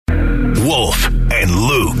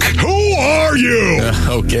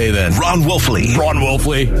Okay, then. Ron Wolfley. Ron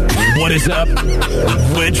Wolfley. What is up?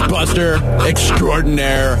 Witchbuster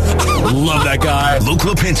extraordinaire. Love that guy. Luke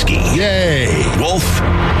Lipinski. Yay. Wolf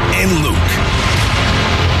and Luke.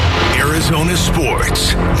 Arizona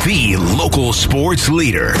Sports, the local sports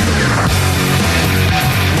leader.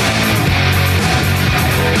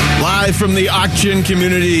 Live from the Auction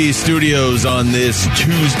Community Studios on this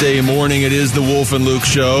Tuesday morning, it is the Wolf and Luke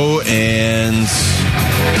Show. And,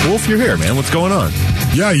 Wolf, you're here, man. What's going on?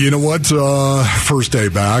 Yeah, you know what? First day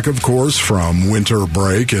back, of course, from winter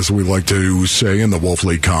break, as we like to say in the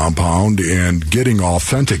Wolfley compound, and getting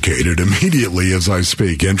authenticated immediately as I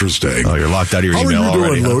speak. Interesting. Oh, you're locked out of your email already. How are you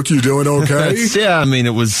doing, huh? Luke? You doing okay? Yeah, I mean, it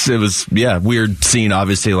was weird scene,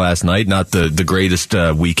 obviously, last night. Not the greatest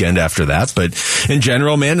weekend after that, but in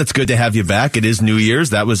general, man, it's good to have you back. It is New Year's.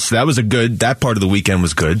 That part of the weekend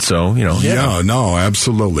was good, so, you know. Yeah, no,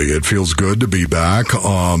 absolutely. It feels good to be back,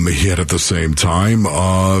 yet at the same time,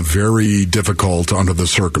 very difficult under the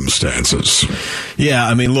circumstances. Yeah,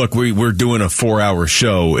 I mean, look, we're doing a 4-hour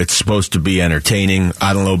show. It's supposed to be entertaining.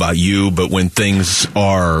 I don't know about you, but when things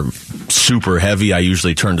are super heavy, I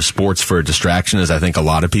usually turn to sports for a distraction, as I think a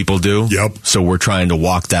lot of people do. Yep. So we're trying to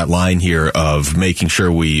walk that line here of making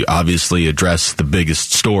sure we obviously address the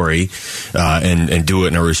biggest story and do it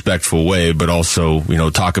in a respectful way, but also, you know,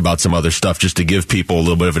 talk about some other stuff just to give people a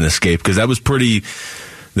little bit of an escape, because that was pretty...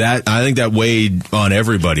 I think that weighed on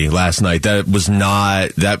everybody last night. That was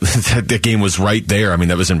not that game was right there. I mean,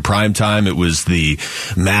 that was in prime time. It was the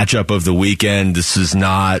matchup of the weekend. This is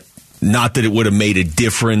not that it would have made a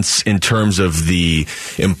difference in terms of the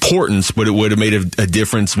importance, but it would have made a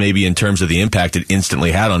difference maybe in terms of the impact it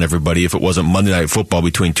instantly had on everybody if it wasn't Monday Night Football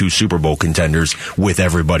between two Super Bowl contenders with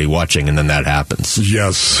everybody watching, and then that happens.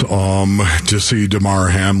 Yes, to see Damar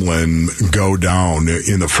Hamlin go down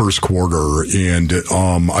in the first quarter, and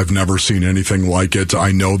I've never seen anything like it.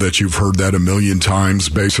 I know that you've heard that a million times,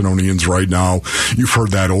 Basinonians right now. You've heard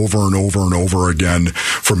that over and over and over again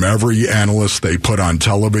from every analyst they put on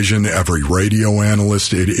television, every radio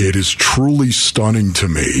analyst. It is truly stunning to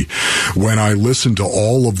me when I listen to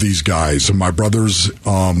all of these guys. And my brothers,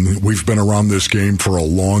 we've been around this game for a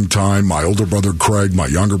long time. My older brother Craig, my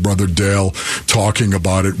younger brother Dale, talking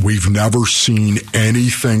about it. We've never seen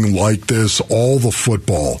anything like this. All the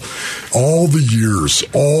football, all the years,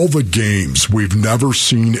 all the games, we've never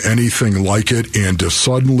seen anything like it. And to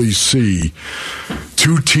suddenly see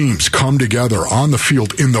two teams come together on the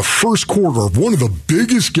field in the first quarter of one of the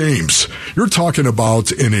biggest games. You're talking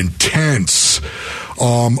about an intense,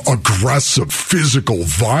 aggressive, physical,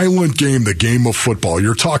 violent game, the game of football.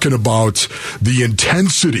 You're talking about the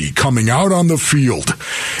intensity coming out on the field.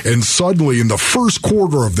 And suddenly, in the first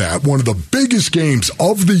quarter of that, one of the biggest games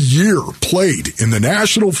of the year played in the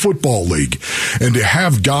National Football League, and to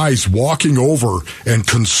have guys walking over and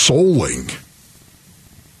consoling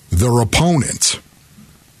their opponent,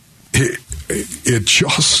 it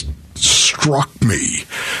just struck me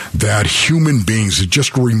that human beings, it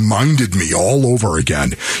just reminded me all over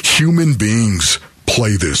again, human beings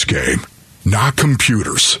play this game, not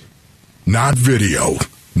computers, not video,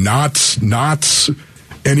 not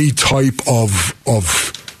any type of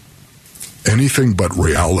anything but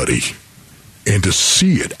reality. And to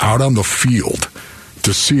see it out on the field,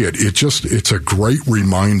 it's a great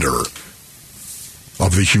reminder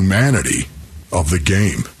of the humanity of the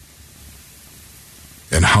game.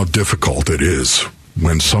 And how difficult it is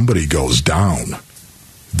when somebody goes down.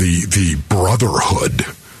 The brotherhood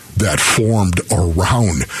that formed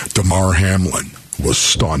around Damar Hamlin was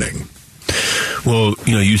stunning. Well,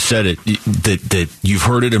 you know, you said it, that you've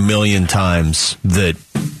heard it a million times, that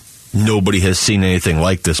nobody has seen anything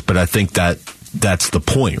like this, but I think that's the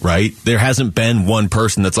point, right? There hasn't been one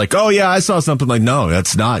person that's like, oh yeah, I saw something like, no,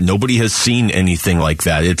 that's not. Nobody has seen anything like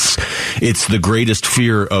that. It's the greatest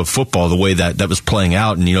fear of football, the way that was playing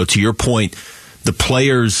out. And, you know, to your point, the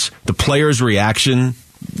players' reaction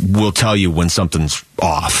will tell you when something's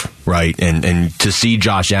off, right? And to see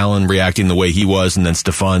Josh Allen reacting the way he was, and then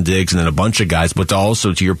Stephon Diggs, and then a bunch of guys, but to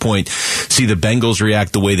also, to your point, see the Bengals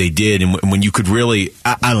react the way they did, and when you could really,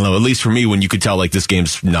 I don't know, at least for me, when you could tell like this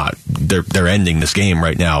game's not, they're ending this game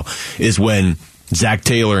right now, is when Zach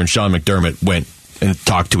Taylor and Sean McDermott went and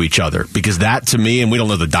talk to each other. Because that, to me, and we don't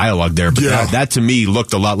know the dialogue there, but that to me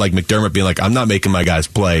looked a lot like McDermott being like, I'm not making my guys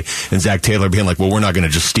play, and Zach Taylor being like, well, we're not going to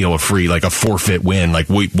just steal a free, like a forfeit win, like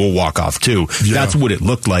we'll walk off too. Yeah. That's what it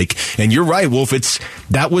looked like. And you're right, Wolf,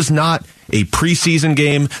 that was not a preseason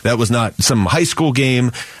game. That was not some high school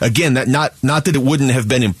game. Again, that not that it wouldn't have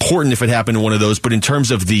been important if it happened in one of those, but in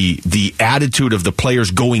terms of the attitude of the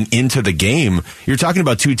players going into the game, you're talking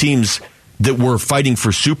about two teams that were fighting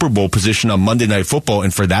for Super Bowl position on Monday Night Football,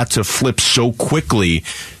 and for that to flip so quickly,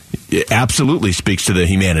 it absolutely speaks to the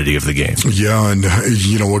humanity of the game. Yeah, and,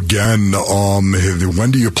 again,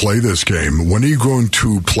 when do you play this game? When are you going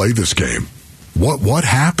to play this game? What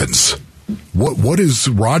happens? What is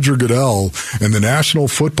Roger Goodell and the National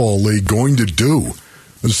Football League going to do?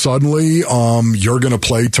 Suddenly, you're going to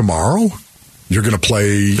play tomorrow? You're going to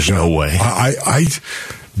play... There's no way.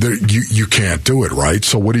 You can't do it, right?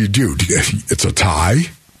 So what do? It's a tie?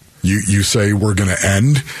 You say we're going to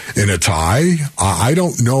end in a tie? I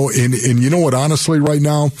don't know. And you know what, honestly, right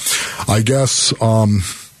now, I guess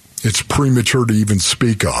it's premature to even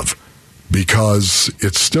speak of, because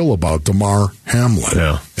it's still about Damar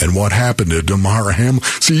Hamlin and what happened to Damar Hamlin.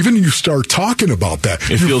 See, even you start talking about that,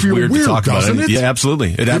 it feels weird to talk about it. Yeah,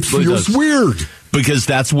 absolutely. It absolutely feels weird. Because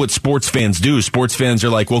that's what sports fans do. Sports fans are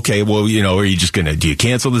like, okay, well, are you just do you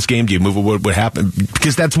cancel this game? Do you move it? What happened?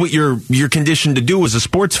 Because that's what you're conditioned to do as a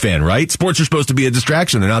sports fan, right? Sports are supposed to be a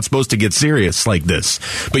distraction. They're not supposed to get serious like this.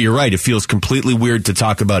 But you're right. It feels completely weird to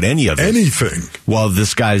talk about any of it. Anything. While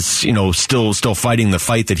this guy's, still fighting the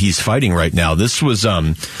fight that he's fighting right now. This was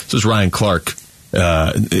Ryan Clark.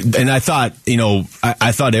 And I thought,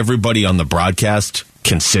 I thought everybody on the broadcast,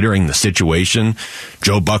 considering the situation,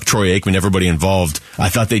 Joe Buck, Troy Aikman, everybody involved, I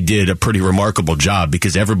thought they did a pretty remarkable job,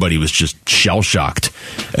 because everybody was just shell-shocked.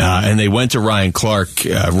 And they went to Ryan Clark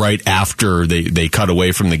right after they cut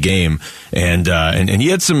away from the game, and he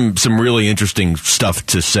had some really interesting stuff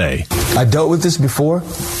to say. I dealt with this before,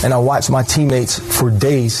 and I watched my teammates for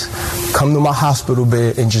days come to my hospital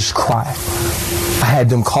bed and just cry. I had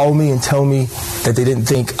them call me and tell me that they didn't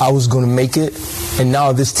think I was going to make it, and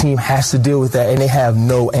now this team has to deal with that, and they have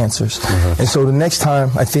no answers. And so the next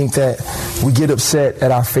time, I think that we get upset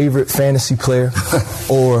at our favorite fantasy player,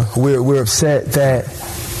 or we're upset that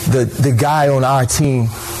the guy on our team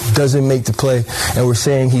doesn't make the play, and we're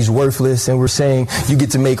saying he's worthless, and we're saying you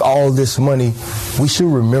get to make all this money, we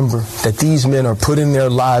should remember that these men are putting their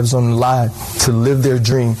lives on the line to live their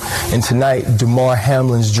dream. And tonight, Damar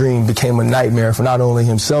Hamlin's dream became a nightmare for not only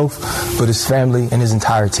himself, but his family and his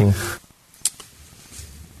entire team.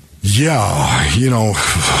 Yeah,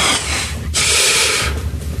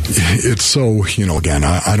 it's so, again,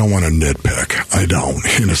 I don't want to nitpick. I don't,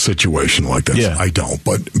 in a situation like this. Yeah. I don't.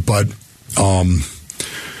 But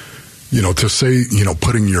to say,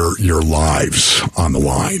 putting your lives on the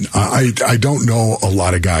line, I don't know a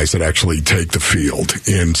lot of guys that actually take the field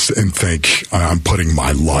and think I'm putting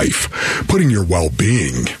my life, putting your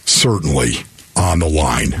well-being, certainly, on the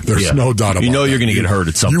line. There's no doubt about it. You're going to get hurt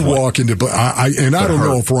at some point. You walk into, I don't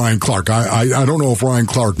know if Ryan Clark, I don't know if Ryan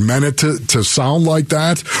Clark meant it to sound like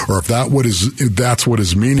that, or if that's what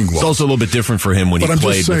his meaning was. It's also a little bit different for him when he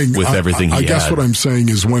played with everything he had. I guess what I'm saying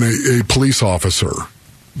is, when a police officer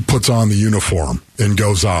puts on the uniform and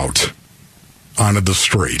goes out onto the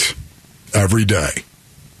street every day,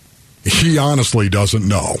 he honestly doesn't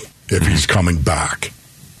know if he's coming back.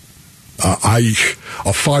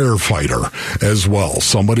 A firefighter as well,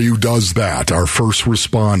 somebody who does that, our first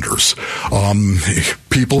responders,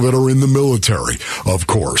 people that are in the military, of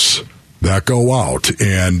course, that go out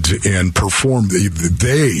and perform.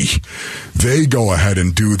 They go ahead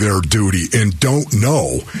and do their duty and don't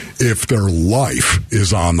know if their life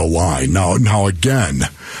is on the line. Now again,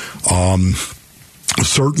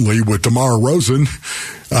 certainly with Damar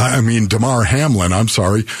Hamlin,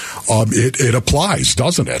 it applies,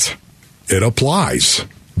 doesn't it? It applies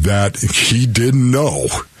that he didn't know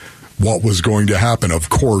what was going to happen. Of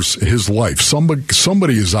course, his life.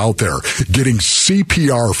 Somebody is out there getting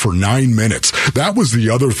CPR for 9 minutes. That was the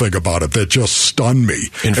other thing about it that just stunned me.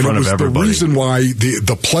 In front of everybody. The reason why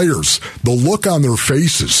the players, the look on their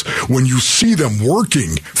faces when you see them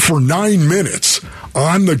working for 9 minutes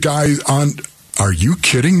on the guy are you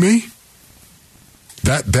kidding me?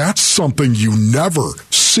 That's something you never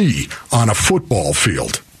see on a football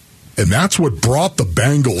field. And that's what brought the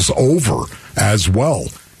Bengals over as well.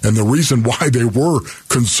 And the reason why they were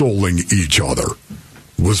consoling each other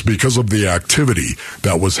was because of the activity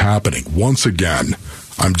that was happening. Once again,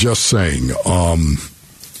 I'm just saying,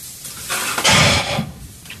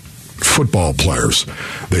 football players,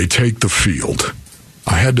 they take the field.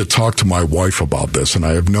 I had to talk to my wife about this, and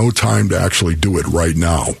I have no time to actually do it right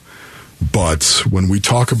now. But when we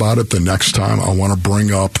talk about it the next time, I want to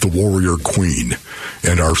bring up the Warrior Queen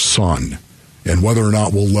and our son, and whether or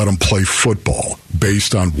not we'll let him play football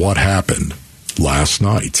based on what happened last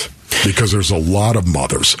night. Because there's a lot of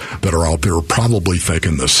mothers that are out there probably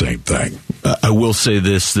thinking the same thing. I will say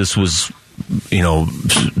this was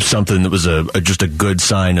something that was just a good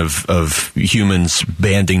sign of humans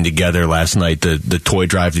banding together last night. The toy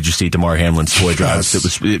drive. Did you see Damar Hamlin's toy drive?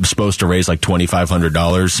 Yes. It was supposed to raise like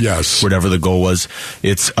 $2,500. Yes. Whatever the goal was.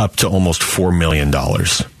 It's up to almost $4 million.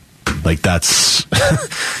 Like that's,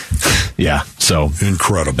 yeah. So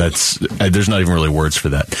incredible. There's not even really words for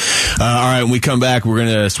that. All right, when we come back, we're going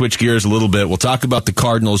to switch gears a little bit. We'll talk about the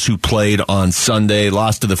Cardinals who played on Sunday,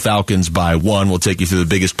 lost to the Falcons by 1. We'll take you through the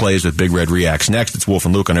biggest plays with Big Red Reacts next. It's Wolf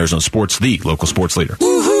and Luke on Arizona Sports, the local sports leader.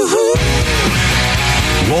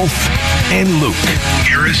 Wolf and Luke,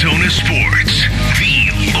 Arizona Sports, the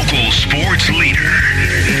local sports leader.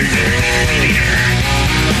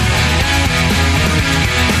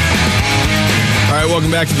 All right,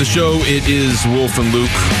 welcome back to the show. It is Wolf and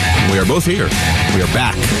Luke. We are both here. We are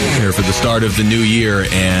back here for the start of the new year,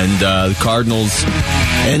 and the Cardinals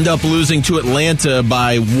end up losing to Atlanta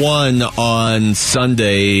by 1 on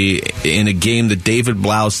Sunday in a game that David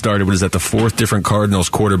Blau started. What is that, the 4th different Cardinals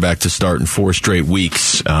quarterback to start in 4 straight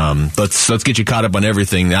weeks? Let's get you caught up on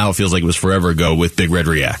everything. Now it feels like it was forever ago with Big Red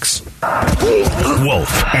Reacts.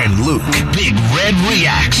 Wolf and Luke, Big Red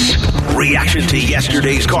Reacts. Reaction to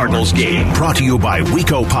yesterday's Cardinals game, brought to you by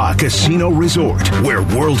Wecopa Casino Resort, where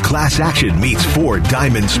world-class action meets Ford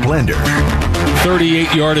Diamond Splendor.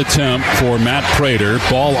 38-yard attempt for Matt Prater.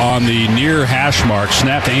 Ball on the near hash mark.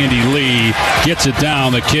 Snap to Andy Lee. Gets it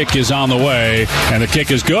down. The kick is on the way, and the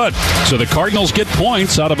kick is good. So the Cardinals get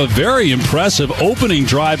points out of a very impressive opening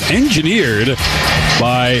drive engineered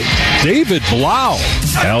by David Blau.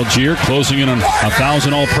 Algier closing in on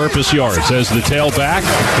 1,000 all-purpose yards. As the tailback,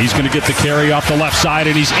 he's going to get the carry off the left side,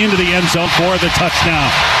 and he's into the end zone for the touchdown.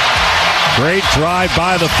 Great drive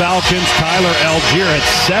by the Falcons. Tyler Algier had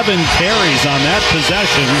 7 carries on that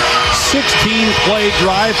possession. 16-play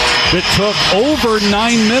drive that took over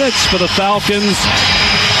 9 minutes for the Falcons.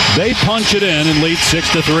 They punch it in and lead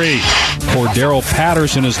 6-3. Cordero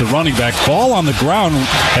Patterson is the running back. Ball on the ground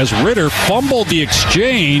as Ritter fumbled the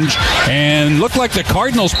exchange and looked like the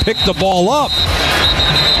Cardinals picked the ball up.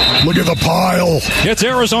 Look at the pile. It's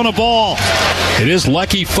Arizona ball. It is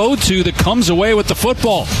Lecky Fotu that comes away with the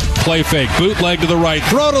football. Play fake, bootleg to the right,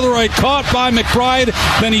 throw to the right, caught by McBride.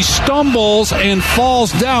 Then he stumbles and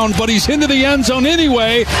falls down, but he's into the end zone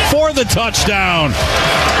anyway for the touchdown.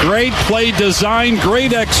 Great play design,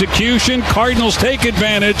 great execution. Cardinals take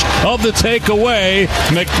advantage of the takeaway.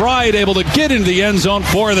 McBride able to get into the end zone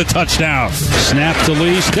for the touchdown. Snap to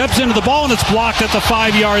Lee, steps into the ball, and it's blocked at the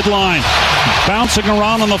 5-yard line. Bouncing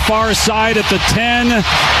around on the far side at the 10.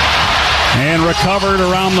 And recovered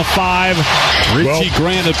around the 5. Richie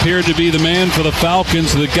Grant appeared to be the man for the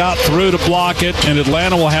Falcons that got through to block it. And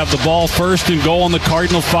Atlanta will have the ball first and goal on the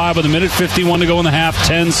Cardinal 5 with 1:51 to go in the half.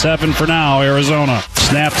 10-7 for now, Arizona.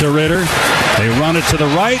 Snap to Ritter. They run it to the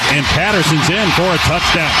right, and Patterson's in for a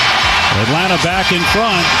touchdown. Atlanta back in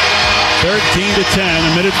front.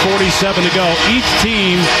 13-10, 1:47 to go. Each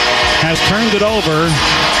team has turned it over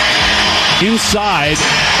inside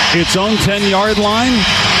its own 10-yard line.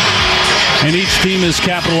 And each team is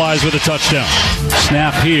capitalized with a touchdown.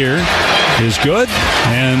 Snap here is good,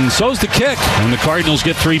 and so's the kick. And the Cardinals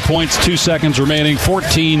get 3 points, 2 seconds remaining,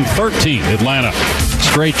 14-13, Atlanta.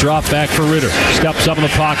 Straight drop back for Ritter. Steps up in the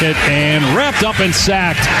pocket and wrapped up and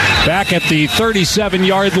sacked back at the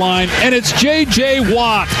 37-yard line. And it's J.J.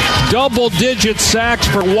 Watt. Double-digit sacks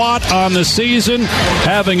for Watt on the season,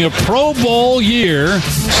 having a Pro Bowl year.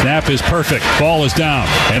 Snap is perfect. Ball is down,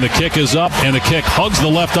 and the kick is up, and the kick hugs the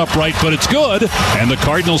left upright, but it's good, and the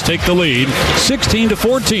Cardinals take the lead,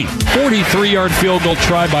 16-14. 43-yard field goal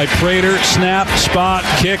try by Prater. Snap, spot,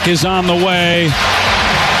 kick is on the way.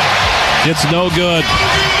 It's no good.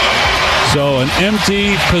 So an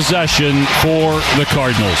empty possession for the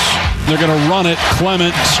Cardinals. They're going to run it.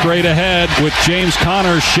 Clement straight ahead with James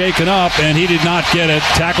Conner shaken up, and he did not get it.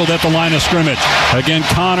 Tackled at the line of scrimmage. Again,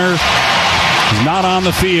 Conner is not on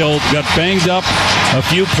the field. Got banged up a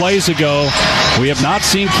few plays ago. We have not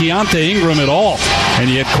seen Keontae Ingram at all. And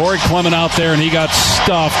you had Corey Clement out there, and he got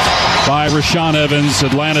stuffed by Rashaan Evans.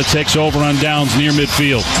 Atlanta takes over on downs near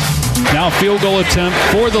midfield. Now field goal attempt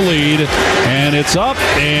for the lead, and it's up,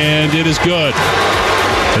 and it is good.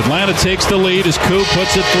 Atlanta takes the lead as Coop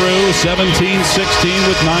puts it through, 17-16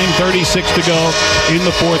 with 9:36 to go in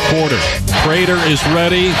the fourth quarter. Prater is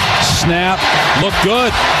ready. Snap. Look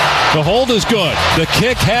good. The hold is good. The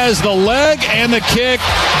kick has the leg, and the kick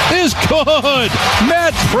is good.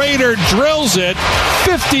 Matt Prater drills it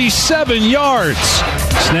 57 yards.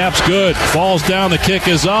 Snap's good. Falls down. The kick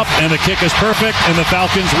is up, and the kick is perfect, and the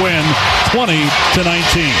Falcons win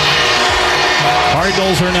 20-19.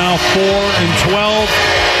 Cardinals are now 4-12.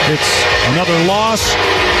 It's another loss.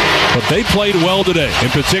 But they played well today, in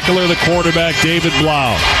particular the quarterback, David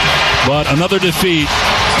Blau. But another defeat,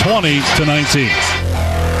 20-19.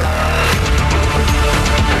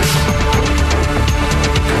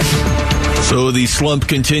 So the slump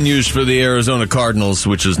continues for the Arizona Cardinals,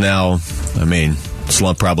 which is now,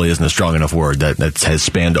 slump probably isn't a strong enough word. That has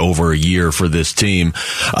spanned over a year for this team.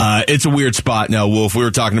 It's a weird spot now, Wolf. We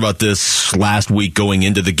were talking about this last week going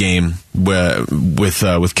into the game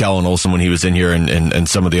with Kellen Olson when he was in here and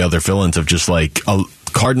some of the other fill-ins of just like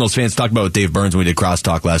Cardinals fans talked about with Dave Burns when we did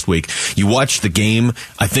Crosstalk last week. You watch the game.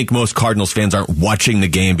 I think most Cardinals fans aren't watching the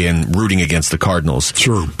game being rooting against the Cardinals.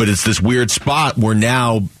 Sure. But it's this weird spot where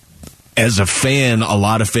now, as a fan, a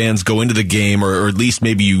lot of fans go into the game, or at least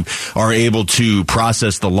maybe you are able to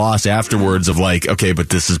process the loss afterwards of like, okay, but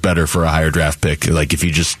this is better for a higher draft pick. Like if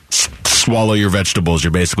you just swallow your vegetables,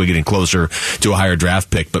 you're basically getting closer to a higher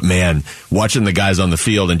draft pick. But man, watching the guys on the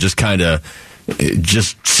field and just kind of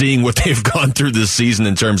just seeing what they've gone through this season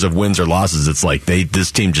in terms of wins or losses, it's like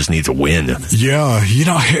this team just needs a win. Yeah,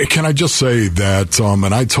 can I just say that,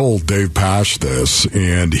 and I told Dave Pasch this,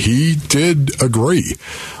 and he did agree.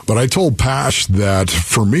 But I told Pasch that,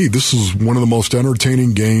 for me, this is one of the most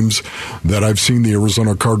entertaining games that I've seen the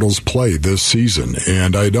Arizona Cardinals play this season.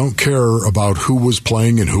 And I don't care about who was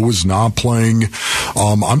playing and who was not playing.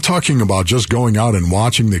 I'm talking about just going out and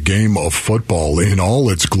watching the game of football in all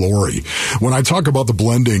its glory. When I talk about the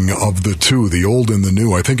blending of the two, the old and the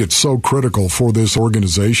new, I think it's so critical for this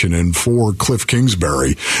organization and for Cliff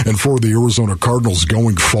Kingsbury and for the Arizona Cardinals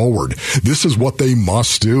going forward. This is what they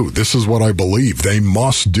must do. This is what I believe they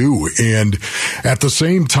must do. And at the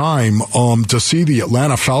same time, to see the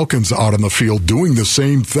Atlanta Falcons out on the field doing the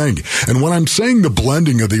same thing. And when I'm saying the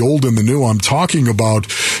blending of the old and the new, I'm talking about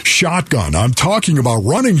shotgun. I'm talking about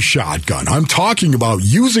running shotgun. I'm talking about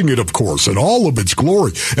using it, of course, in all of its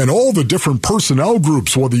glory and all the different personnel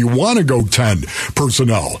groups, whether you want to go 10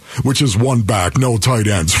 personnel, which is one back, no tight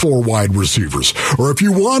ends, 4 wide receivers, or if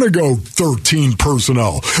you want to go 13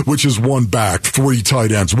 personnel, which is one back, 3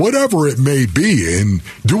 tight ends, whatever it may be, and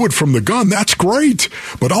do it from the gun, that's great.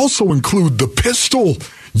 But also include the pistol.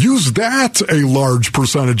 Use that a large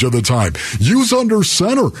percentage of the time. Use under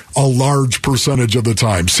center a large percentage of the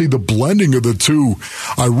time. See, the blending of the two,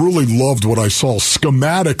 I really loved what I saw.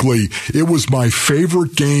 Schematically, it was my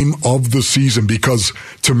favorite game of the season because,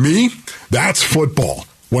 to me, that's football.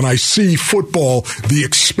 When I see football, the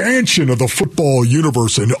expansion of the football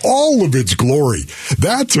universe in all of its glory,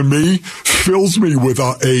 that to me fills me with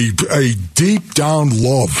a deep down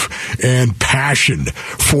love and passion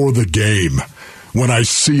for the game. When I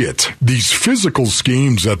see it, these physical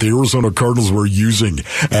schemes that the Arizona Cardinals were using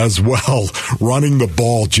as well, running the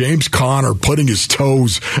ball, James Conner putting his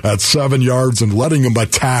toes at 7 yards and letting him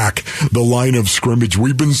attack the line of scrimmage.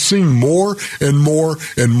 We've been seeing more and more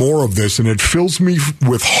and more of this, and it fills me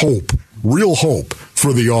with hope, real hope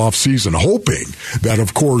for the offseason, hoping that,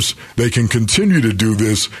 of course, they can continue to do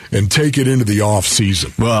this and take it into the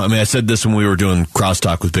offseason. Well, I said this when we were doing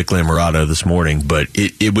Crosstalk with Vic Lamorada this morning, but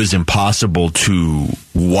it was impossible to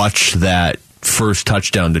watch that first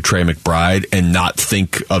touchdown to Trey McBride and not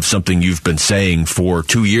think of something you've been saying for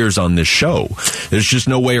 2 years on this show. There's just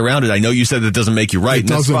no way around it. I know you said that doesn't make you right, and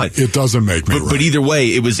that's fine. It doesn't make me right. But either way,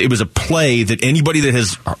 it was a play that anybody that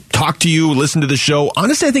has talked to you, listened to the show,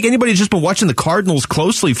 honestly, I think anybody who's just been watching the Cardinals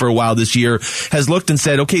closely for a while this year has looked and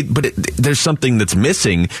said, okay, but there's something that's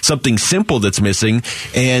missing, something simple that's missing,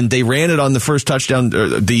 and they ran it on the first touchdown,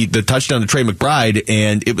 or the touchdown to Trey McBride,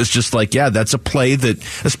 and it was just like, yeah, that's a play that,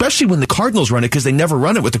 especially when the Cardinals run it, because they never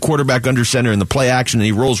run it with the quarterback under center and the play action and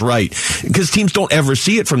he rolls right, because teams don't ever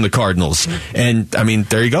see it from the Cardinals. And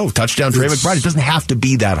there you go, touchdown Trey McBride. It doesn't have to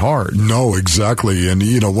be that hard. No, exactly. And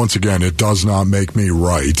once again, it does not make me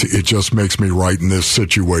right. It just makes me right in this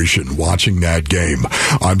situation, watching that game.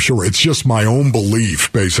 I'm sure it's just my own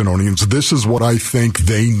belief, Basinonians. This is what I think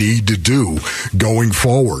they need to do going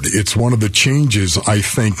forward. It's one of the changes I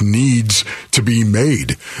think needs to be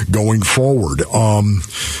made going forward.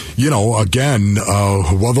 Again,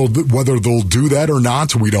 whether they'll do that or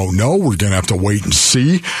not, we don't know. We're going to have to wait and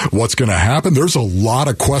see what's going to happen. There's a lot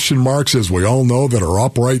of question marks, as we all know, that are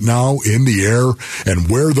up right now in the air, and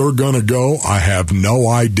where they're going to go, I have no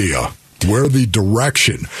idea. Where the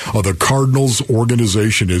direction of the Cardinals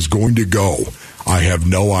organization is going to go, I have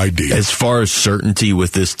no idea. As far as certainty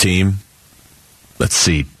with this team, let's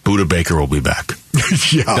see, Buda Baker will be back.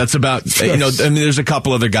 Yeah, that's about. Yes. I mean, there's a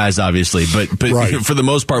couple other guys, obviously, but right. For the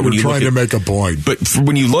most part, we're trying to make a point. But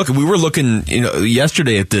when you look, we were looking,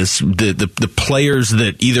 yesterday at this, the players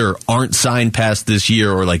that either aren't signed past this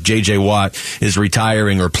year, or like J.J. Watt is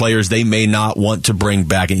retiring, or players they may not want to bring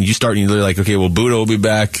back, and you're like, okay, well, Buda will be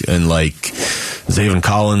back, and like Zaven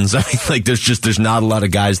Collins. I mean, like there's not a lot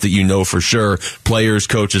of guys that for sure. Players,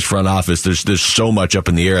 coaches, front office. There's so much up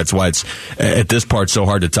in the air. That's why it's at this part so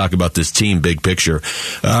hard to talk about this team big picture.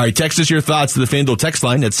 All right, text us your thoughts to the FanDuel text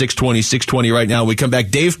line at 620 right now. When we come back,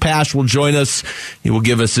 Dave Pasch will join us. He will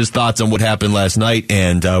give us his thoughts on what happened last night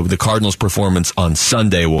and the Cardinals' performance on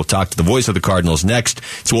Sunday. We'll talk to the voice of the Cardinals next.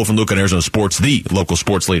 It's Wolf and Luke on Arizona Sports, the local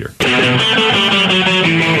sports leader.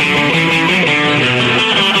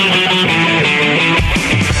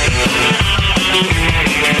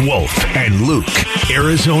 Wolf and Luke,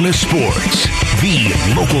 Arizona Sports, the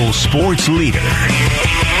local sports leader.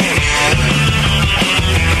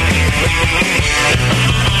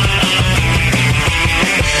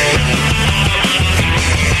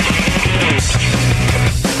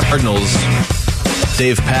 Cardinals.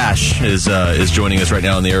 Dave Pasch is joining us right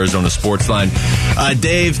now on the Arizona Sports Line.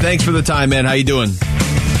 Dave, thanks for the time, man. How you doing?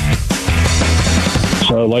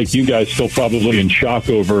 Like you guys, still probably in shock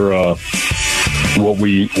over what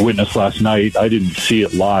we witnessed last night. I didn't see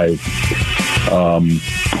it live,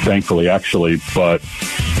 thankfully, actually, but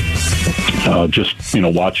just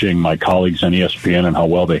watching my colleagues on ESPN and how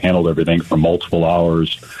well they handled everything for multiple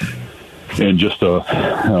hours. And just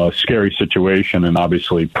a scary situation, and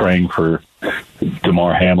obviously praying for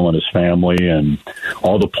Damar Hamlin and his family and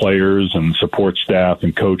all the players and support staff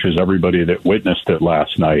and coaches, everybody that witnessed it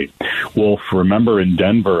last night. Wolf, remember in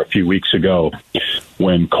Denver a few weeks ago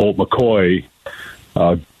when Colt McCoy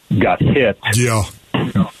got hit,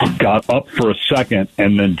 got up for a second,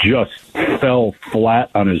 and then just fell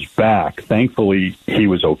flat on his back. Thankfully, he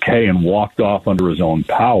was okay and walked off under his own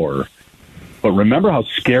power. But remember how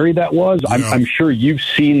scary that was? Yeah. I'm sure you've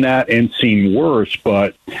seen that and seen worse,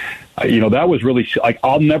 but, that was really,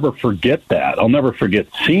 I'll never forget that. I'll never forget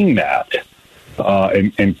seeing that.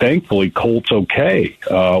 And thankfully, Colt's okay.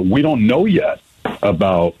 We don't know yet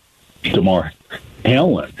about Damar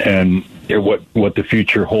Hamlin and what the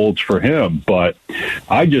future holds for him. But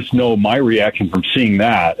I just know my reaction from seeing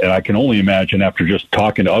that, and I can only imagine after just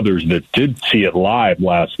talking to others that did see it live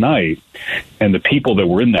last night, and the people that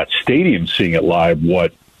were in that stadium seeing it live,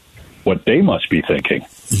 what they must be thinking.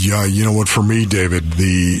 Yeah, you know what, for me, David,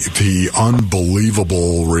 the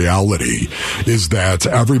unbelievable reality is that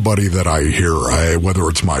everybody that I hear, whether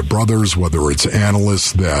it's my brothers, whether it's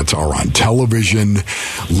analysts that are on television,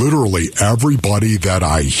 literally everybody that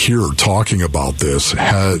I hear talking about this,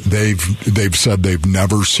 they've said they've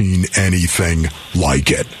never seen anything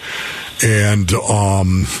like it. And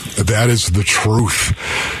that is the truth.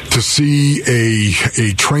 To see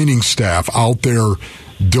a training staff out there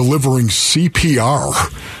delivering CPR,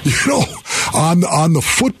 on the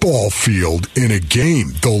football field in a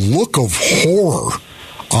game, the look of horror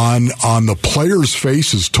on the players'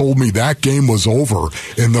 faces told me that game was over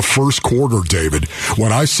in the first quarter, David,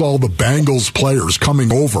 when I saw the Bengals players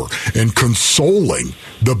coming over and consoling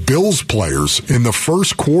the Bills players in the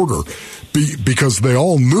first quarter because they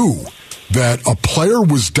all knew that a player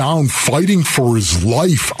was down fighting for his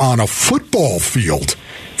life on a football field,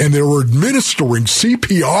 and they were administering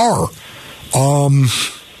CPR.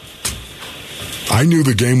 I knew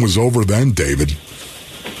the game was over then, David.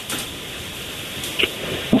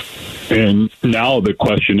 And now the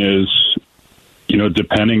question is,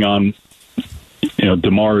 depending on,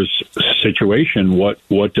 Damar's situation, what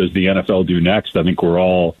does the NFL do next? I think we're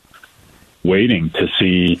all waiting to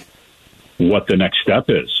see what the next step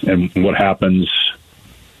is and what happens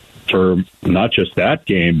for not just that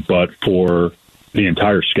game, but for the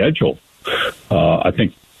entire schedule. I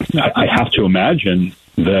think I have to imagine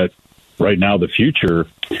that right now the future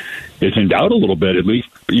is in doubt a little bit, at least,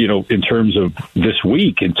 in terms of this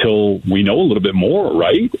week until we know a little bit more,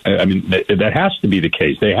 right? I mean, that has to be the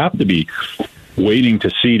case. They have to be waiting to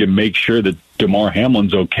see to make sure that Damar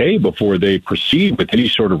Hamlin's okay before they proceed with any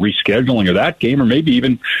sort of rescheduling of that game or maybe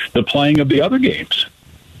even the playing of the other games.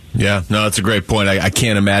 Yeah, no, that's a great point. I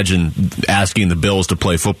can't imagine asking the Bills to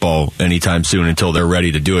play football anytime soon until they're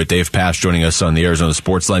ready to do it. Dave Pasch joining us on the Arizona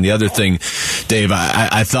Sports Line. The other thing, Dave,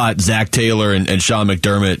 I thought Zach Taylor and Sean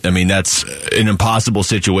McDermott, that's an impossible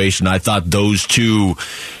situation. I thought those two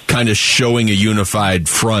kind of showing a unified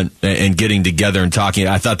front and getting together and talking,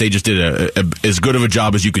 I thought they just did as good of a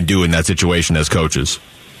job as you can do in that situation as coaches.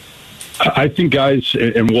 I think, guys,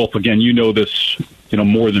 and Wolf, again, you know this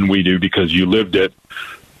more than we do because you lived it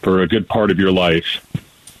for a good part of your life.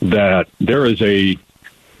 that there is a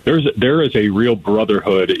real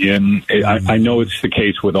brotherhood in. I know it's the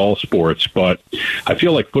case with all sports, but I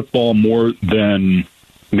feel like football more than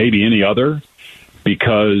maybe any other,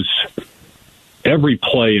 because every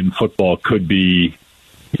play in football could be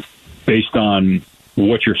based on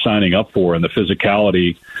what you're signing up for and the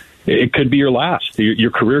physicality. It could be your last.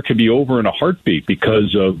 Your career could be over in a heartbeat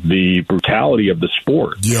because of the brutality of the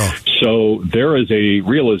sport. Yeah. So there is a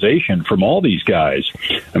realization from all these guys.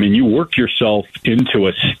 I mean, you work yourself into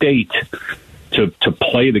a state to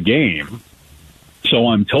play the game. So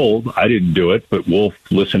I'm told, I didn't do it, but Wolf,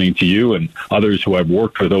 listening to you and others who I've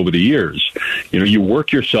worked with over the years, you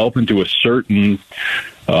work yourself into a certain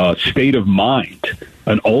state of mind,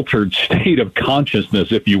 an altered state of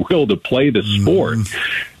consciousness, if you will, to play the sport.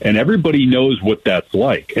 And everybody knows what that's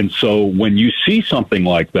like. And so when you see something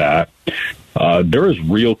like that, there is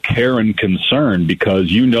real care and concern, because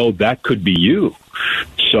that could be you.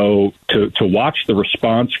 So to watch the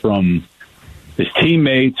response from his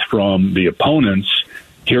teammates, from the opponents,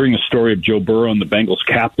 hearing a story of Joe Burrow and the Bengals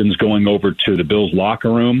captains going over to the Bills locker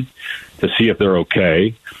room to see if they're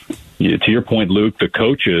okay. To your point, Luke, the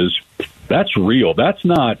coaches, that's real. That's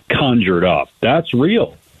not conjured up. That's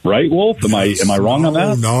real. Right, Wolf? Am I wrong on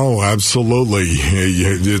that? No, absolutely.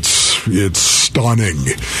 It's stunning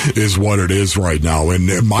is what it is right now.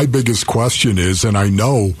 And my biggest question is, and I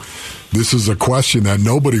know this is a question that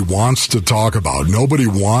nobody wants to talk about. Nobody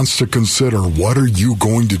wants to consider, what are you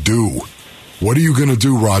going to do? What are you going to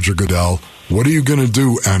do, Roger Goodell? What are you going to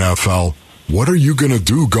do, NFL? What are you going to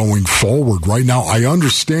do going forward right now? I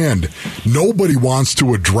understand nobody wants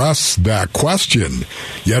to address that question,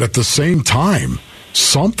 yet at the same time,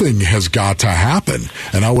 something has got to happen.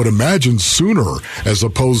 And I would imagine sooner as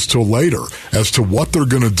opposed to later as to what they're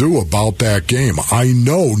going to do about that game. I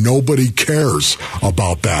know nobody cares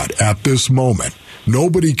about that at this moment.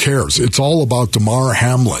 Nobody cares. It's all about Damar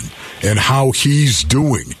Hamlin and how he's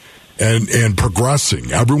doing and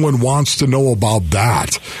progressing. Everyone wants to know about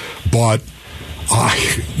that. But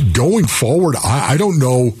going forward, I don't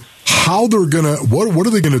know how they're going to, what are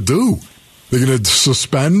they going to do? They're going to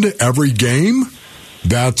suspend every game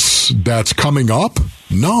that's coming up?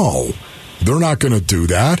 No, they're not going to do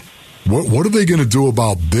that. What are they going to do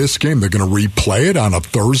about this game? They're going to replay it on a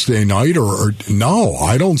Thursday night? Or no,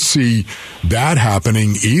 I don't see that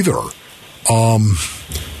happening either.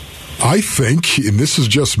 I think, and this is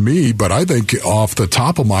just me, but I think off the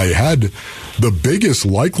top of my head, the biggest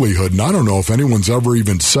likelihood, and I don't know if anyone's ever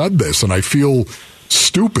even said this, and I feel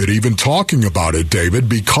stupid even talking about it, David,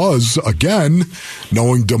 because, again,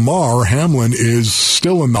 knowing Damar Hamlin is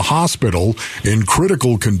still in the hospital in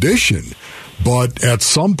critical condition. But at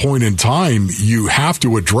some point in time, you have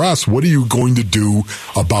to address, what are you going to do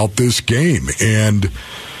about this game? And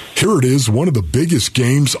here it is, one of the biggest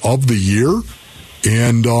games of the year.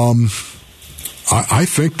 And I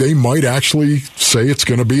think they might actually say it's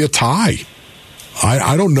going to be a tie.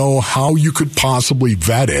 I don't know how you could possibly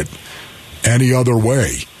vet it any other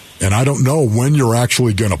way. And I don't know when you're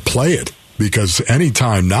actually going to play it, because any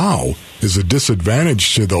time now is a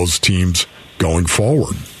disadvantage to those teams going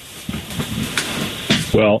forward.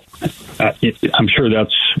 Well, I'm sure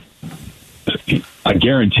I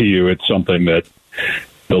guarantee you it's something that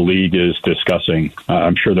the league is discussing.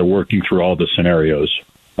 I'm sure they're working through all the scenarios.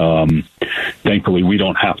 Thankfully, we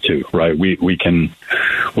don't have to, right? We can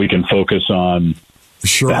focus on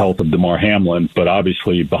the health of Damar Hamlin, but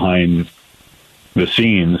obviously behind the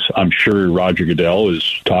scenes, I'm sure Roger Goodell is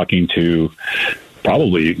talking to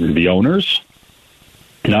probably the owners,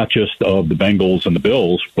 not just of the Bengals and the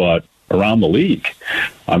Bills, but around the league.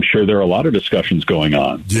 I'm sure there are a lot of discussions going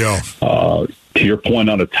on. Yeah. To your point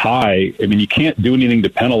on a tie, I mean, you can't do anything to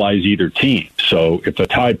penalize either team. So if a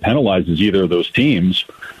tie penalizes either of those teams,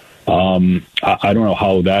 I don't know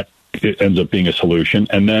how that ends up being a solution.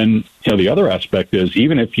 And then, the other aspect is,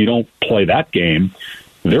 even if you don't play that game,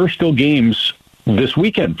 there are still games this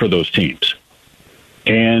weekend for those teams.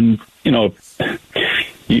 And,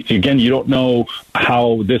 again, you don't know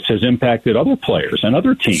how this has impacted other players and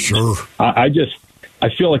other teams. Sure. I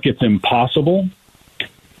feel like it's impossible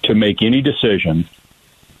to make any decision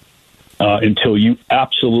until you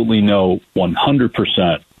absolutely know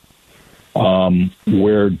 100%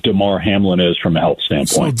 where Damar Hamlin is from a health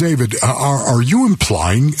standpoint. So, David, are you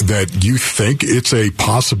implying that you think it's a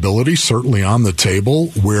possibility, certainly on the table,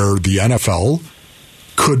 where the NFL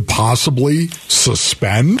could possibly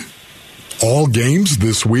suspend all games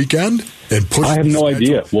this weekend and push? I have no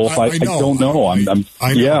idea. Well, I don't know. I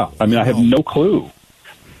have no clue.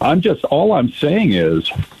 All I'm saying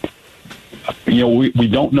is, we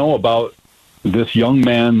don't know about this young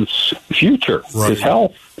man's future, his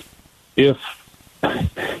health. If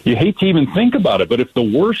you hate to even think about it, but if the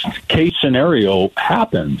worst case scenario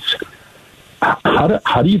happens,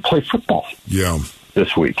 how do you play football?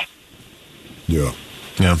 This week. Yeah.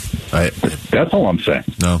 That's all I'm saying.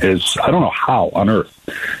 No. Is I don't know how on earth,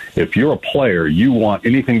 if you're a player, you want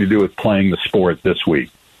anything to do with playing the sport this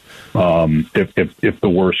week. If the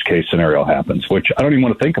worst case scenario happens, which I don't even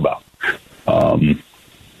want to think about.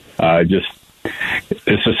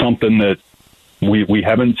 This is something that we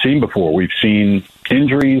haven't seen before. We've seen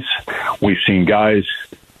injuries. We've seen guys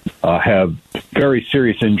have very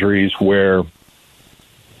serious injuries where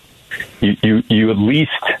you at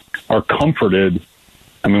least are comforted.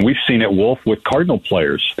 I mean, we've seen it, Wolf, with Cardinal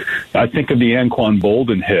players. I think of the Anquan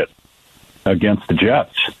Bolden hit against the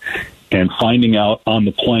Jets and finding out on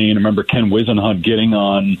the plane. I remember Ken Wisenhunt getting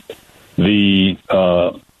on the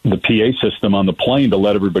PA system on the plane to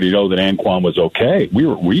let everybody know that Anquan was okay.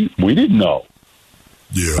 We didn't know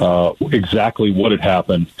exactly what had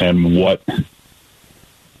happened and what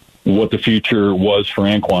the future was for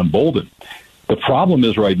Anquan Bolden. The problem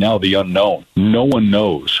is right now the unknown. No one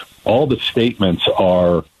knows. All the statements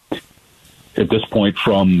are, at this point,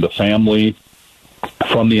 from the family,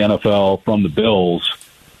 from the NFL, from the Bills,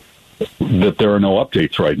 that there are no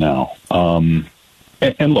updates right now.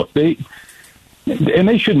 And look, they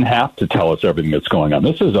shouldn't have to tell us everything that's going on.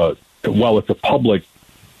 This is it's a public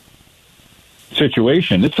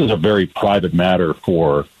situation. This is a very private matter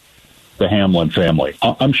for the Hamlin family.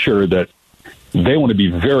 I'm sure that they want to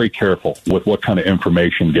be very careful with what kind of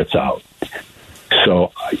information gets out.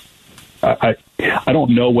 So I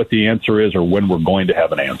don't know what the answer is or when we're going to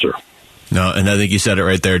have an answer. No, and I think you said it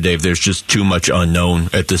right there, Dave. There's just too much unknown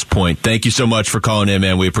at this point. Thank you so much for calling in,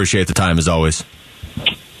 man. We appreciate the time, as always.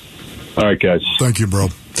 All right, guys. Thank you, bro.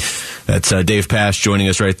 That's Dave Pasch joining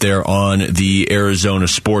us right there on the Arizona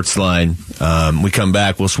Sports Line. We come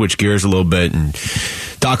back, we'll switch gears a little bit and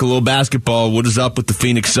talk a little basketball. What is up with the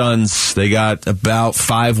Phoenix Suns? They got about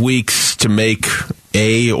 5 weeks to make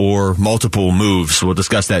a or multiple moves. We'll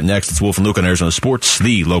discuss that next. It's Wolf and Luke on Arizona Sports,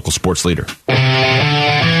 the local sports leader.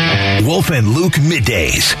 Wolf and Luke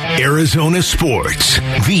Middays, Arizona Sports,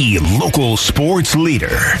 the local sports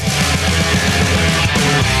leader.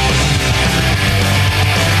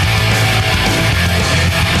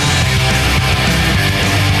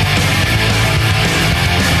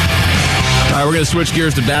 All right, we're going to switch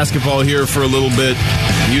gears to basketball here for a little bit.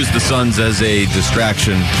 Use the Suns as a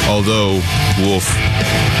distraction, although, Wolf,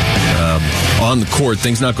 on the court,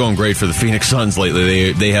 things not going great for the Phoenix Suns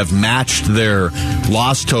lately. They have matched their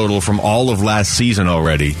loss total from all of last season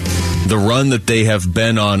already. The run that they have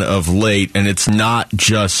been on of late, and it's not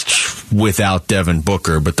just without Devin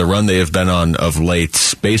Booker, but the run they have been on of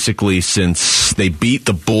late, basically since they beat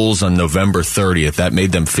the Bulls on November 30th. That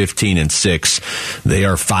made them 15-6. They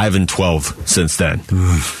are 5-12 since then.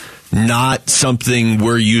 Not something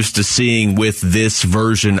we're used to seeing with this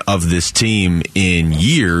version of this team in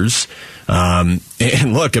years. And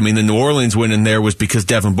look, I mean, the New Orleans win in there was because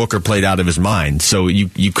Devin Booker played out of his mind. So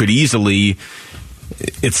you could easily,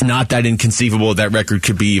 it's not that inconceivable that record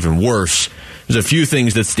could be even worse. There's a few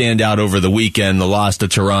things that stand out over the weekend. The loss to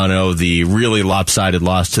Toronto, the really lopsided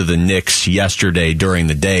loss to the Knicks yesterday during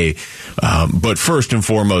the day. But first and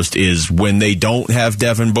foremost is when they don't have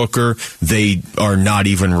Devin Booker, they are not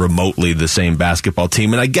even remotely the same basketball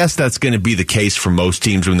team. And I guess that's going to be the case for most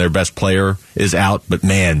teams when their best player is out. But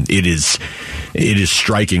man, it is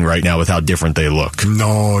striking right now with how different they look.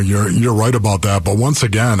 No, you're right about that. But once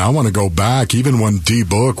again, I want to go back. Even when D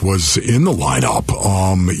Book was in the lineup,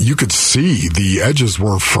 you could see the edges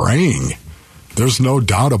were fraying. There's no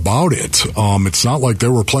doubt about it. It's not like they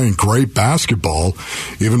were playing great basketball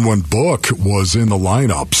even when Book was in the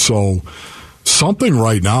lineup. So something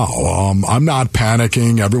right now. I'm not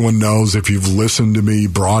panicking. Everyone knows, if you've listened to me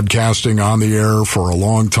broadcasting on the air for a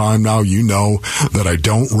long time now, you know that I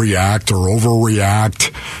don't react or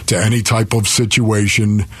overreact to any type of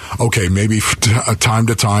situation. Okay, maybe time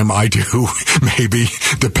to time I do, maybe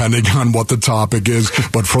depending on what the topic is.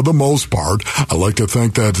 But for the most part, I like to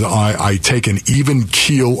think that I take an even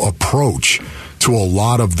keel approach to a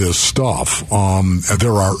lot of this stuff.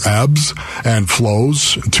 There are ebbs and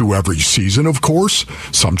flows to every season, of course.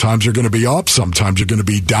 Sometimes you're going to be up, sometimes you're going to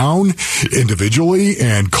be down, individually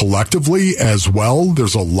and collectively as well.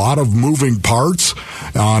 There's a lot of moving parts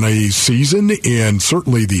on a season, and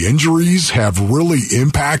certainly the injuries have really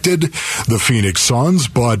impacted the Phoenix Suns.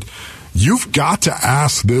 But you've got to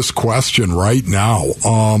ask this question right now.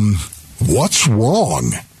 What's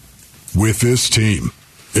wrong with this team?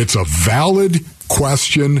 It's a valid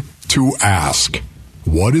question to ask.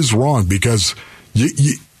 What is wrong? Because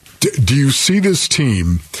do you see this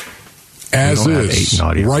team as is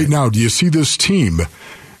right now? Do you see this team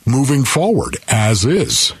moving forward as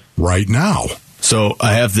is right now? So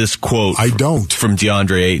I have this quote from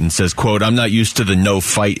DeAndre Ayton. Says, quote, "I'm not used to the no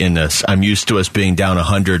fight in us. I'm used to us being down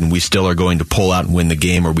 100 and we still are going to pull out and win the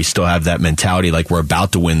game, or we still have that mentality like we're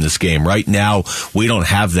about to win this game. Right now, we don't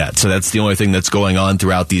have that. So that's the only thing that's going on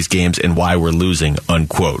throughout these games and why we're losing,"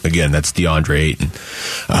 unquote. Again, that's DeAndre Ayton.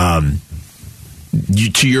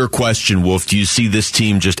 To your question, Wolf, do you see this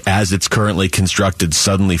team just as it's currently constructed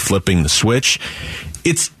suddenly flipping the switch?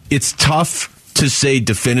 It's tough to say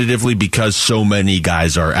definitively because so many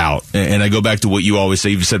guys are out. And I go back to what you always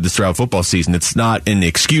say. You've said this throughout football season. It's not an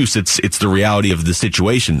excuse. It's the reality of the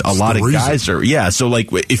situation. A lot of guys are, so like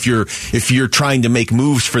if you're trying to make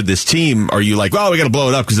moves for this team, are you like, well, we got to blow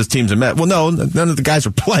it up because this team's a mess? Well, no, none of the guys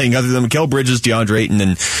are playing other than Mikal Bridges, DeAndre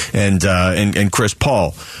Ayton, and Chris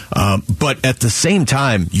Paul. But at the same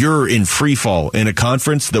time, you're in free fall in a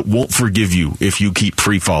conference that won't forgive you if you keep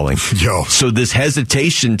free falling. So this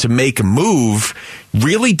hesitation to make a move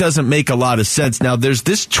really doesn't make a lot of sense. Now, there's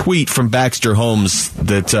this tweet from Baxter Holmes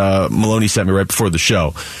that Maloney sent me right before the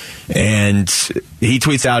show. And he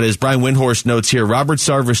tweets out, as Brian Windhorst notes here, Robert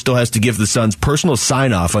Sarver still has to give the Suns personal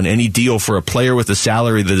sign-off on any deal for a player with a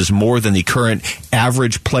salary that is more than the current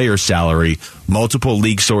average player salary, multiple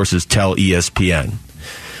league sources tell ESPN.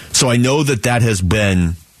 So I know that has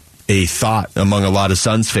been a thought among a lot of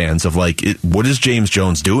Suns fans of like, what is James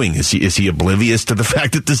Jones doing? Is he oblivious to the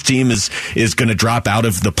fact that this team is going to drop out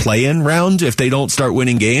of the play-in round if they don't start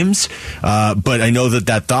winning games? But I know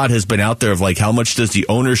that thought has been out there of like, how much does the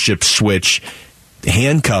ownership switch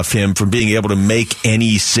handcuff him from being able to make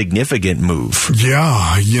any significant move? Yeah,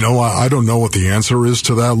 I don't know what the answer is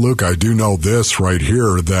to that, Luke. I do know this right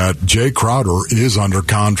here, that Jay Crowder is under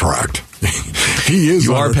contract. He is.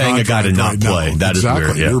 You are paying a guy to not play. That is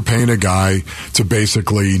weird. Yeah. You're paying a guy to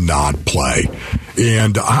basically not play.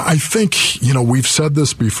 And I think, we've said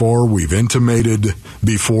this before. We've intimated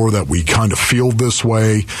before that we kind of feel this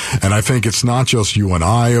way. And I think it's not just you and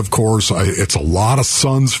I, of course. It's a lot of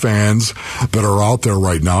Suns fans that are out there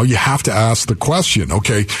right now. You have to ask the question,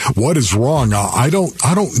 okay, what is wrong? I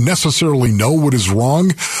don't necessarily know what is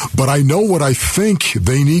wrong, but I know what I think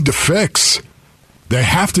they need to fix. They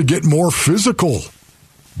have to get more physical.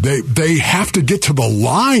 They have to get to the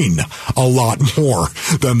line a lot more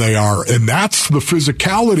than they are. And that's the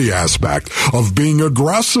physicality aspect of being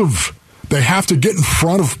aggressive. They have to get in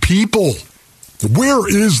front of people. Where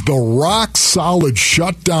is the rock-solid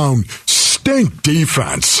shutdown stink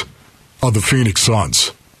defense of the Phoenix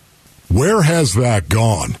Suns? Where has that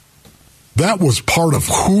gone? That was part of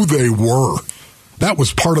who they were. That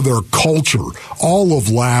was part of their culture all of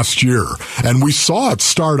last year. And we saw it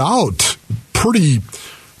start out pretty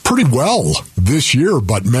well this year,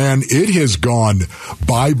 but man, it has gone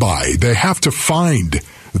bye-bye. They have to find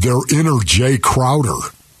their inner Jay Crowder.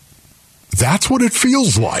 That's what it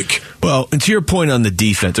feels like. Well, and to your point on the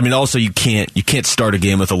defense, I mean, also you can't start a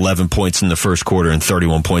game with 11 points in the first quarter and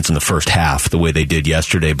 31 points in the first half the way they did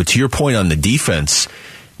yesterday. But to your point on the defense,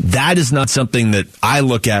 that is not something that I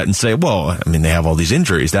look at and say, well, I mean, they have all these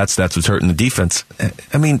injuries. That's what's hurting the defense.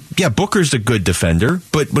 I mean, yeah, Booker's a good defender,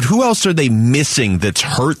 but who else are they missing that's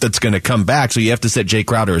hurt that's going to come back? So you have to set Jay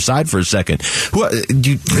Crowder aside for a second.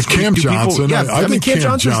 Cam Johnson. I mean, Cam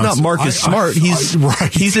Johnson's not Marcus Smart.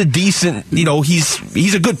 He's a decent,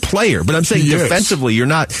 he's a good player. But I'm saying defensively,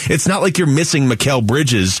 it's not like you're missing Mikal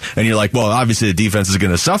Bridges and you're like, well, obviously the defense is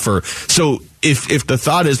going to suffer. So if the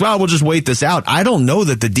thought is, well, we'll just wait this out, I don't know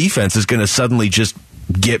that the defense is going to suddenly just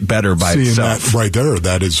get better by itself. That right there,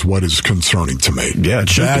 that is what is concerning to me. Yeah,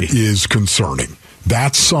 that is concerning.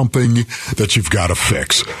 That's something that you've got to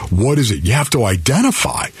fix. What is it? You have to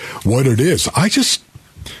identify what it is. I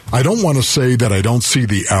don't want to say that I don't see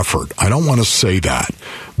the effort. I don't want to say that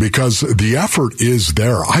because the effort is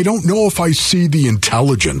there. I don't know if I see the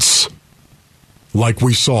intelligence like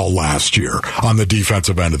we saw last year on the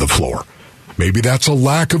defensive end of the floor. Maybe that's a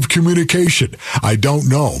lack of communication. I don't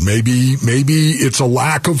know. Maybe it's a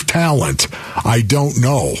lack of talent. I don't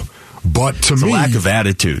know. But to me, a lack of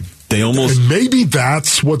attitude. And maybe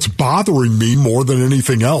that's what's bothering me more than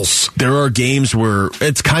anything else. There are games where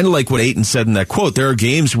it's kind of like what Ayton said in that quote. There are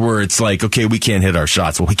games where it's like, okay, we can't hit our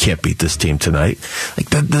shots. Well, we can't beat this team tonight. Like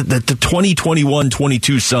the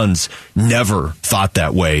 2021-22 Suns never thought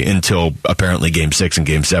that way until apparently Game 6 and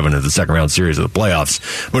Game 7 of the second round series of the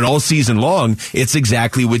playoffs. But all season long, it's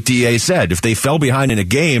exactly what DA said. If they fell behind in a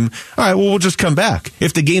game, all right, well, we'll just come back.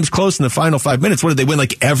 If the game's close in the final 5 minutes, what did they win?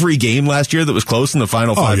 Like every game last year that was close in the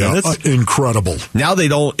final 5 minutes? incredible. Now they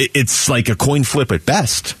don't. It's like a coin flip at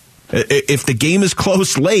best. If the game is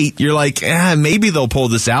close late, you're like, maybe they'll pull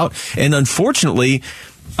this out. And unfortunately,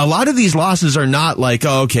 a lot of these losses are not like,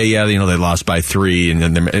 oh, okay, yeah, they lost by 3. And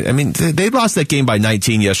then they lost that game by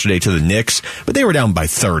 19 yesterday to the Knicks, but they were down by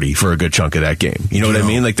 30 for a good chunk of that game. You know what I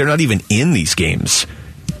mean? Like, they're not even in these games.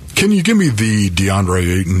 Can you give me the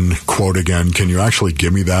DeAndre Ayton quote again? Can you actually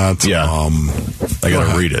give me that? Yeah. I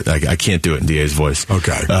got to read it. I can't do it in DA's voice.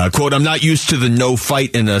 Okay. Quote, I'm not used to the no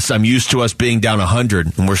fight in us. I'm used to us being down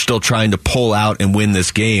 100, and we're still trying to pull out and win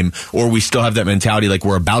this game, or we still have that mentality like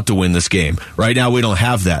we're about to win this game. Right now, we don't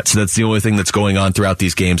have that. So that's the only thing that's going on throughout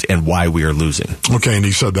these games and why we are losing. Okay, and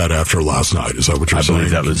he said that after last night. Is that what you're saying? I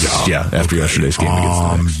believe that was, after yesterday's game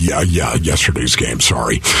against the Knicks. Yesterday's game,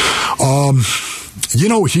 sorry.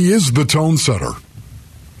 He is the tone setter.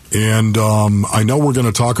 And I know we're going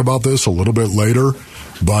to talk about this a little bit later,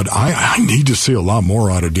 but I need to see a lot more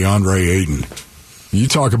out of DeAndre Ayton. You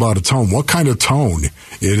talk about a tone. What kind of tone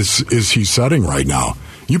is he setting right now?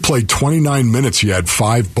 You played 29 minutes. You had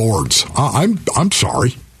 5 boards. I'm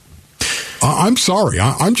sorry. I'm sorry.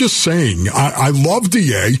 I'm just saying, I love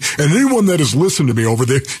DA, and anyone that has listened to me over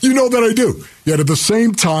there, you know that I do. Yet at the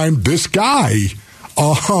same time, this guy,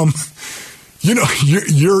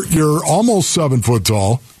 you're almost 7 foot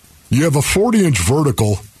tall. You have a 40-inch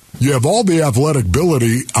vertical. You have all the athletic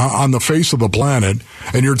ability on the face of the planet,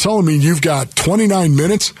 and you're telling me you've got 29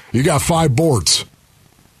 minutes, you got 5 boards.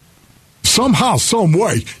 Somehow, some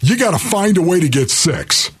way, you got to find a way to get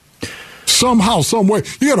 6. Somehow, some way,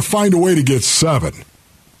 you got to find a way to get 7.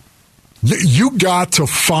 You got to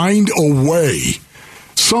find a way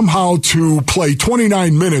somehow to play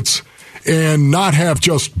 29 minutes and not have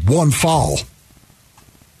just one foul.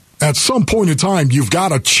 At some point in time, you've got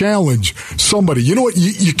to challenge somebody. You know what?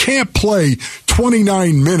 You can't play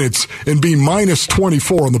 29 minutes and be minus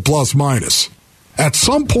 24 on the plus minus. At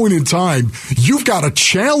some point in time, you've got to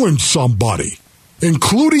challenge somebody,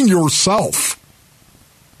 including yourself,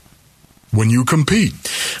 when you compete.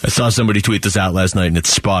 I saw somebody tweet this out last night, and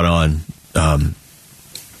it's spot on.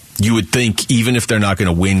 You would think, even if they're not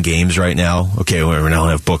going to win games right now, okay, we don't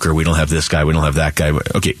have Booker, we don't have this guy, we don't have that guy.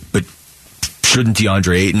 Okay, but shouldn't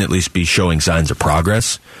DeAndre Ayton at least be showing signs of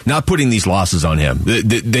progress? Not putting these losses on him.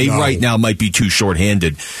 They right now might be too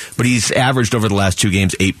short-handed, but he's averaged over the last 2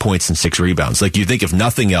 games 8 points and 6 rebounds. Like, you think if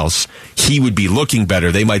nothing else, he would be looking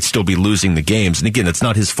better. They might still be losing the games. And again, it's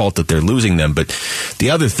not his fault that they're losing them. But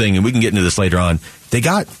the other thing, and we can get into this later on, they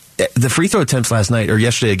got the free throw attempts last night or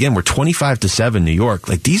yesterday again were 25-7 New York.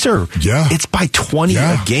 Like, these are, it's by 20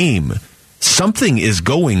 a game. Something is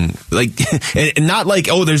going, like, and not like,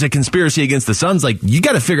 oh, there's a conspiracy against the Suns. Like, you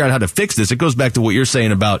got to figure out how to fix this. It goes back to what you're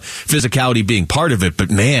saying about physicality being part of it. But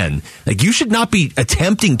man, like, you should not be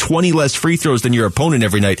attempting 20 less free throws than your opponent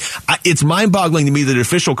every night. It's mind-boggling to me that an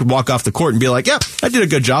official could walk off the court and be like, yeah, I did a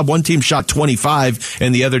good job. One team shot 25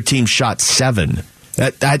 and the other team shot 7. I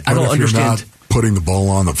don't understand. You're not putting the ball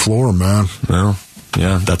on the floor, man. Well,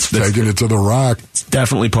 yeah, that's taking it to the rack. It's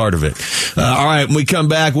definitely part of it. All right, when we come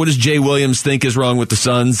back, what does Jay Williams think is wrong with the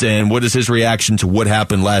Suns, and what is his reaction to what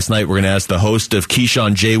happened last night? We're going to ask the host of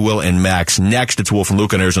Keyshawn, Jay, Will, and Max next. It's Wolf and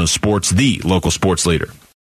Luke on Arizona Sports, the local sports leader.